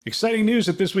Exciting news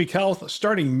at This Week Health.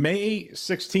 Starting May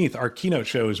 16th, our keynote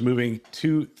show is moving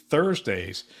to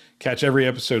Thursdays. Catch every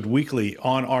episode weekly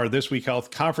on our This Week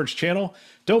Health conference channel.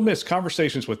 Don't miss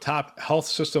conversations with top health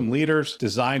system leaders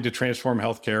designed to transform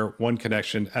healthcare one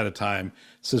connection at a time.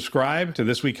 Subscribe to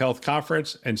This Week Health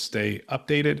conference and stay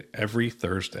updated every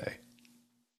Thursday.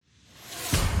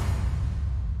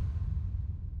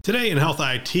 Today in Health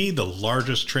IT, the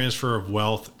largest transfer of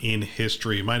wealth in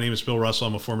history. My name is Bill Russell.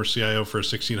 I'm a former CIO for a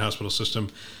 16-hospital system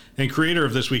and creator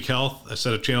of This Week Health, a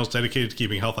set of channels dedicated to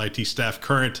keeping health IT staff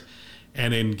current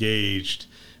and engaged.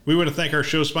 We want to thank our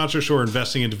show sponsors who are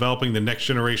investing in developing the next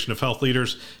generation of health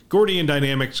leaders: Gordian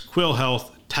Dynamics, Quill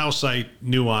Health, Tausight,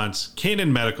 Nuance,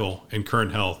 Canon Medical, and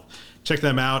Current Health. Check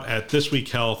them out at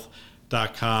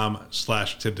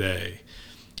thisweekhealth.com/today.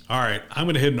 All right, I'm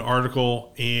going to hit an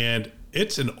article, and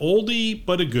it's an oldie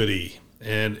but a goodie,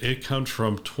 and it comes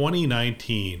from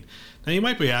 2019. Now, you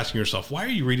might be asking yourself, why are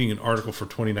you reading an article for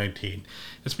 2019?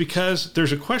 It's because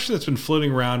there's a question that's been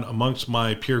floating around amongst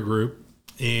my peer group,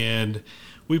 and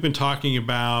we've been talking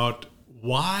about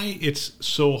why it's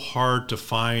so hard to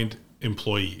find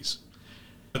employees.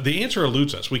 The answer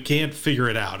eludes us. We can't figure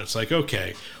it out. It's like,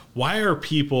 okay, why are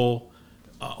people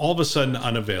all of a sudden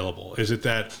unavailable? Is it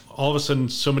that all of a sudden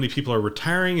so many people are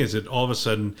retiring? Is it all of a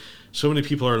sudden so many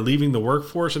people are leaving the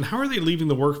workforce? And how are they leaving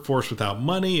the workforce without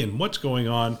money? And what's going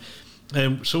on?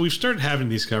 And so we've started having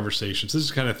these conversations. This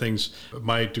is kind of things,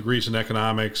 my degrees in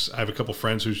economics. I have a couple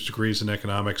friends whose degrees in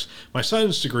economics. My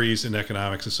son's degrees in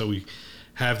economics. And so we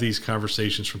have these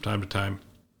conversations from time to time.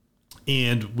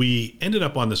 And we ended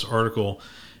up on this article.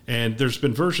 And there's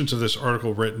been versions of this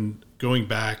article written going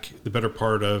back the better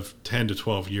part of 10 to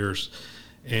 12 years.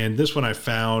 And this one I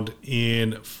found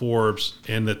in Forbes,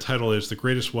 and the title is "The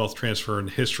Greatest Wealth Transfer in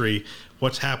History: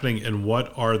 What's Happening and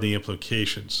What Are the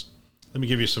Implications?" Let me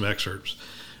give you some excerpts.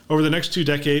 Over the next 2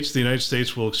 decades, the United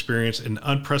States will experience an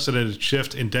unprecedented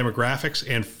shift in demographics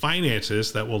and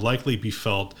finances that will likely be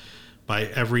felt by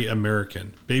every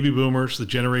American. Baby boomers, the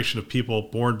generation of people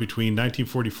born between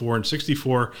 1944 and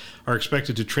 64, are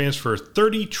expected to transfer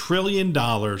 $30 trillion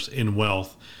in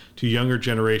wealth to younger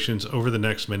generations over the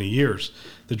next many years.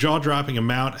 The jaw-dropping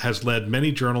amount has led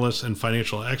many journalists and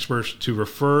financial experts to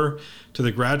refer to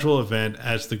the gradual event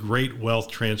as the Great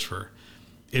Wealth Transfer.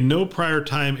 In no prior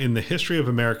time in the history of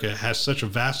America has such a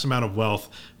vast amount of wealth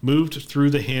moved through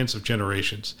the hands of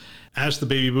generations. As the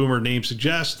baby boomer name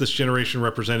suggests, this generation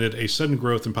represented a sudden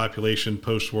growth in population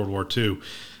post-World War II.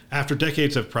 After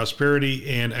decades of prosperity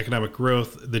and economic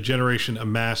growth, the generation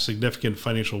amassed significant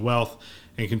financial wealth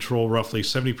and control roughly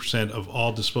 70% of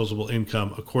all disposable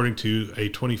income, according to a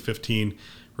 2015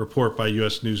 report by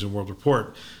U.S. News and World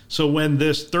Report. So when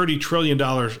this $30 trillion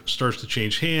starts to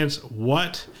change hands,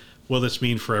 what will this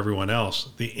mean for everyone else?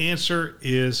 The answer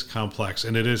is complex,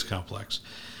 and it is complex.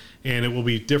 And it will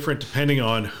be different depending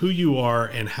on who you are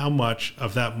and how much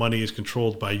of that money is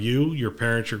controlled by you, your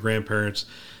parents, your grandparents.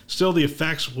 Still, the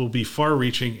effects will be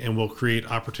far-reaching and will create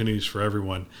opportunities for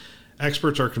everyone.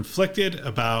 Experts are conflicted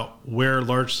about where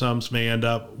large sums may end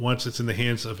up once it's in the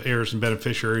hands of heirs and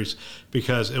beneficiaries,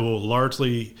 because it will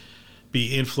largely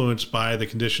be influenced by the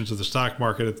conditions of the stock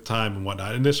market at the time and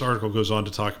whatnot. And this article goes on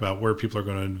to talk about where people are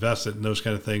going to invest it and those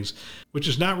kind of things, which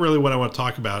is not really what I want to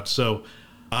talk about. So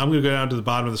I'm going to go down to the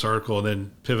bottom of this article and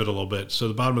then pivot a little bit. So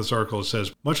the bottom of this article, it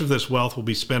says, much of this wealth will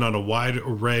be spent on a wide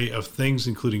array of things,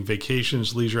 including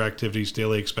vacations, leisure activities,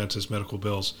 daily expenses, medical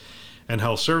bills, and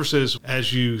health services.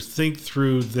 As you think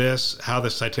through this, how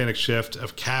this titanic shift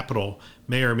of capital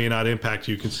may or may not impact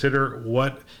you, consider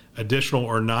what additional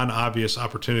or non-obvious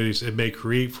opportunities it may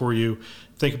create for you.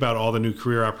 Think about all the new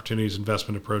career opportunities,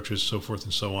 investment approaches, so forth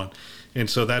and so on. And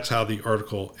so that's how the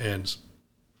article ends.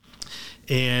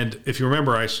 And if you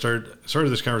remember, I started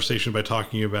this conversation by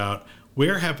talking about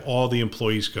where have all the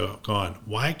employees gone?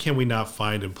 Why can we not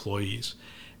find employees?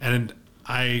 And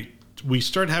we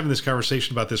started having this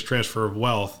conversation about this transfer of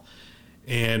wealth.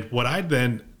 And what I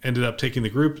then ended up taking the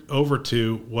group over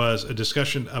to was a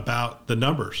discussion about the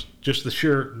numbers, just the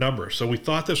sheer numbers. So we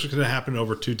thought this was going to happen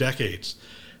over 2 decades,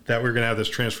 that we we're going to have this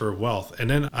transfer of wealth. And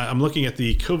then I'm looking at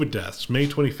the COVID deaths. May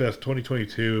 25th,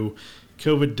 2022,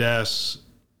 COVID deaths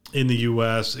in the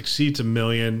U.S. exceeds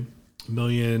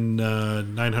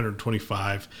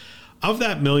 1,925,000. Of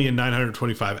that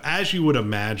 1,925,000, as you would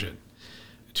imagine,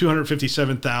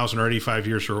 257,000 are 85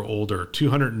 years or older,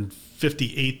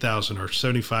 258,000 are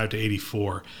 75 to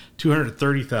 84,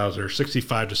 230,000 are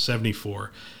 65 to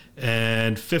 74,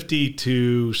 and 50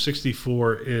 to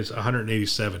 64 is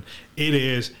 187. It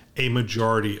is a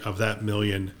majority of that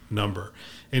million number.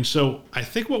 And so I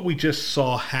think what we just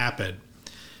saw happen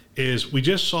is we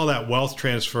just saw that wealth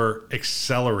transfer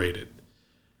accelerated.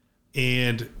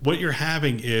 And what you're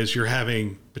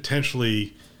having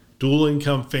potentially dual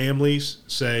income families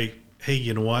say, hey,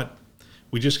 you know what?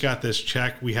 We just got this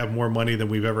check. We have more money than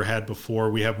we've ever had before.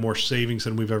 We have more savings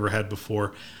than we've ever had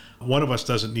before. One of us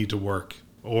doesn't need to work,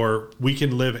 or we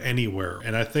can live anywhere.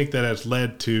 And I think that has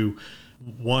led to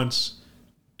once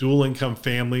dual income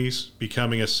families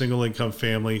becoming a single income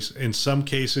families. In some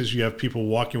cases, you have people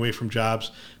walking away from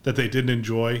jobs that they didn't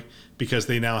enjoy because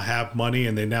they now have money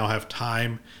and they now have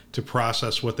time to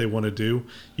process what they want to do.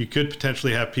 You could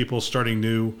potentially have people starting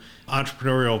new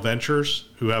entrepreneurial ventures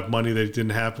who have money they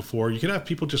didn't have before. You could have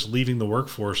people just leaving the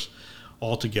workforce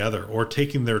altogether, or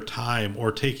taking their time,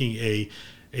 or taking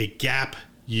a gap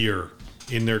year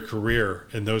in their career,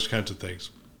 and those kinds of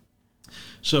things.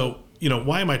 So,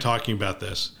 why am I talking about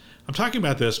this? I'm talking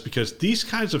about this because these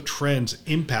kinds of trends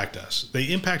impact us. They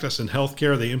impact us in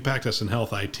healthcare. They impact us in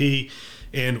health IT.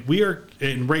 And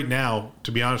right now,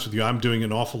 to be honest with you, I'm doing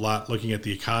an awful lot looking at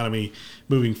the economy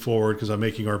moving forward, because I'm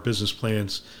making our business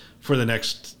plans for the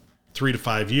next 3 to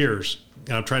 5 years.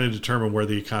 And I'm trying to determine where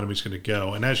the economy is going to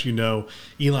go. And as you know,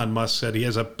 Elon Musk said he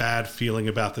has a bad feeling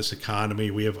about this economy.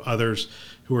 We have others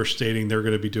who are stating they're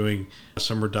going to be doing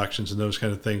some reductions and those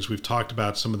kind of things. We've talked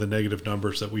about some of the negative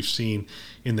numbers that we've seen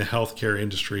in the healthcare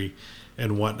industry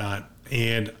and whatnot.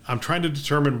 And I'm trying to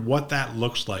determine what that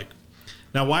looks like.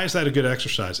 Now, why is that a good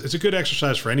exercise? It's a good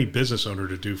exercise for any business owner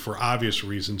to do for obvious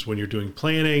reasons. When you're doing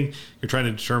planning, you're trying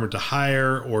to determine to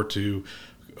hire or to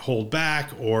hold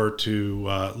back, or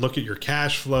to look at your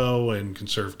cash flow and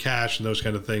conserve cash and those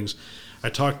kind of things. I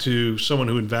talked to someone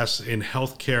who invests in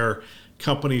healthcare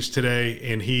companies today,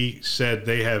 and he said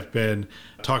they have been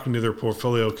talking to their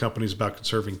portfolio companies about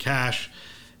conserving cash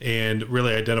and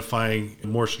really identifying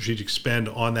more strategic spend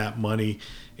on that money.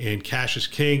 And cash is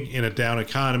king in a down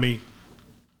economy,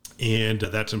 and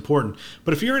that's important.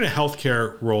 But if you're in a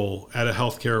healthcare role at a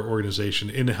healthcare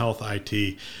organization in health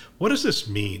IT, what does this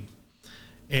mean?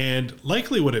 And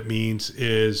likely what it means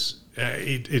is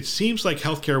it seems like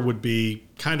healthcare would be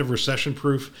kind of recession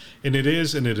proof, and it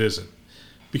is and it isn't,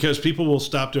 because people will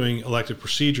stop doing elective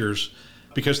procedures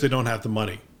because they don't have the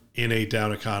money in a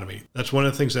down economy. That's one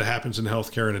of the things that happens in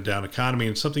healthcare in a down economy,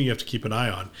 and something you have to keep an eye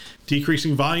on.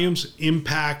 Decreasing volumes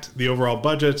impact the overall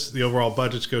budgets. The overall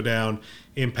budgets go down,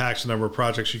 impacts the number of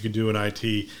projects you can do in IT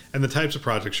and the types of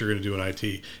projects you're going to do in IT.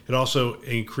 It also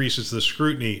increases the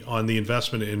scrutiny on the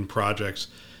investment in projects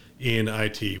in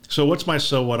IT. So what's my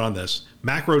so what on this?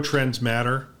 Macro trends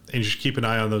matter, and you should keep an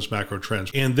eye on those macro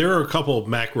trends. And there are a couple of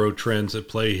macro trends at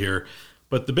play here,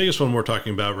 but the biggest one we're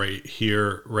talking about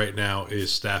right now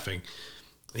is staffing.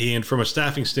 And from a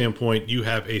staffing standpoint, you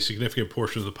have a significant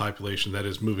portion of the population that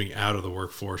is moving out of the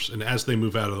workforce. And as they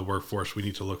move out of the workforce, we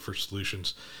need to look for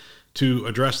solutions to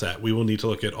address that. We will need to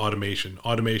look at automation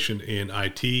in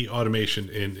IT, automation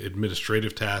in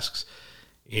administrative tasks,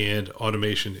 and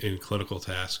automation in clinical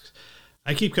tasks.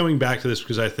 I keep coming back to this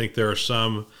because I think there are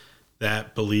some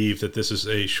that believe that this is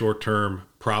a short-term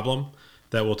problem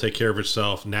that will take care of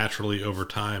itself naturally over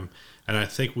time. And I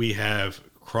think we have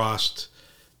crossed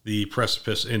the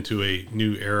precipice into a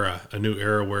new era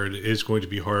where it is going to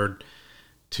be hard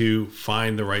to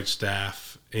find the right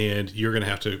staff, and you're going to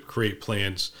have to create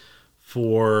plans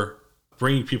for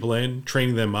bringing people in,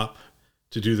 training them up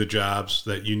to do the jobs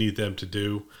that you need them to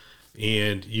do.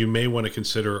 And you may want to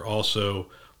consider also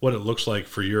what it looks like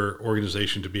for your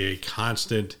organization to be a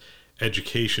constant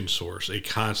education source, a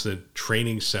constant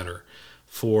training center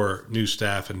for new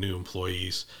staff and new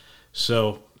employees.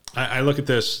 So I look at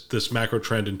this macro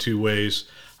trend in two ways.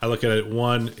 I look at it,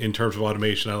 one, in terms of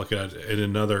automation. I look at it in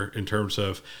another in terms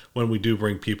of when we do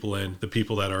bring people in, the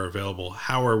people that are available,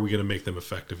 how are we going to make them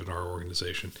effective in our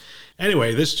organization?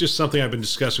 Anyway, this is just something I've been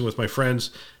discussing with my friends.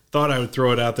 Thought I would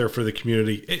throw it out there for the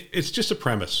community. It's just a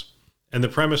premise. And the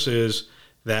premise is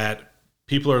that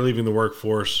people are leaving the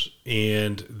workforce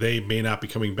and they may not be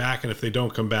coming back. And if they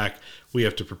don't come back, we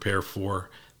have to prepare for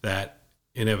that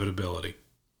inevitability.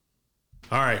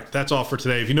 All right, that's all for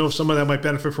today. If you know of someone that might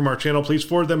benefit from our channel, please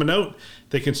forward them a note.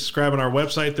 They can subscribe on our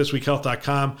website,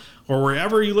 thisweekhealth.com, or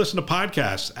wherever you listen to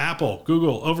podcasts, Apple,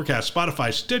 Google, Overcast,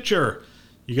 Spotify, Stitcher.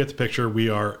 You get the picture. We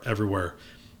are everywhere.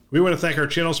 We want to thank our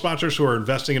channel sponsors who are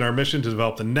investing in our mission to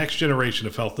develop the next generation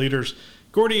of health leaders: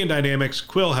 Gordian Dynamics,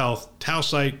 Quill Health,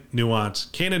 Tausight, Nuance,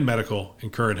 Canon Medical,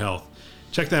 and Current Health.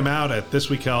 Check them out at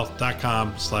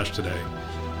thisweekhealth.com/today.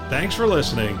 Thanks for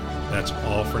listening. That's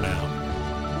all for now.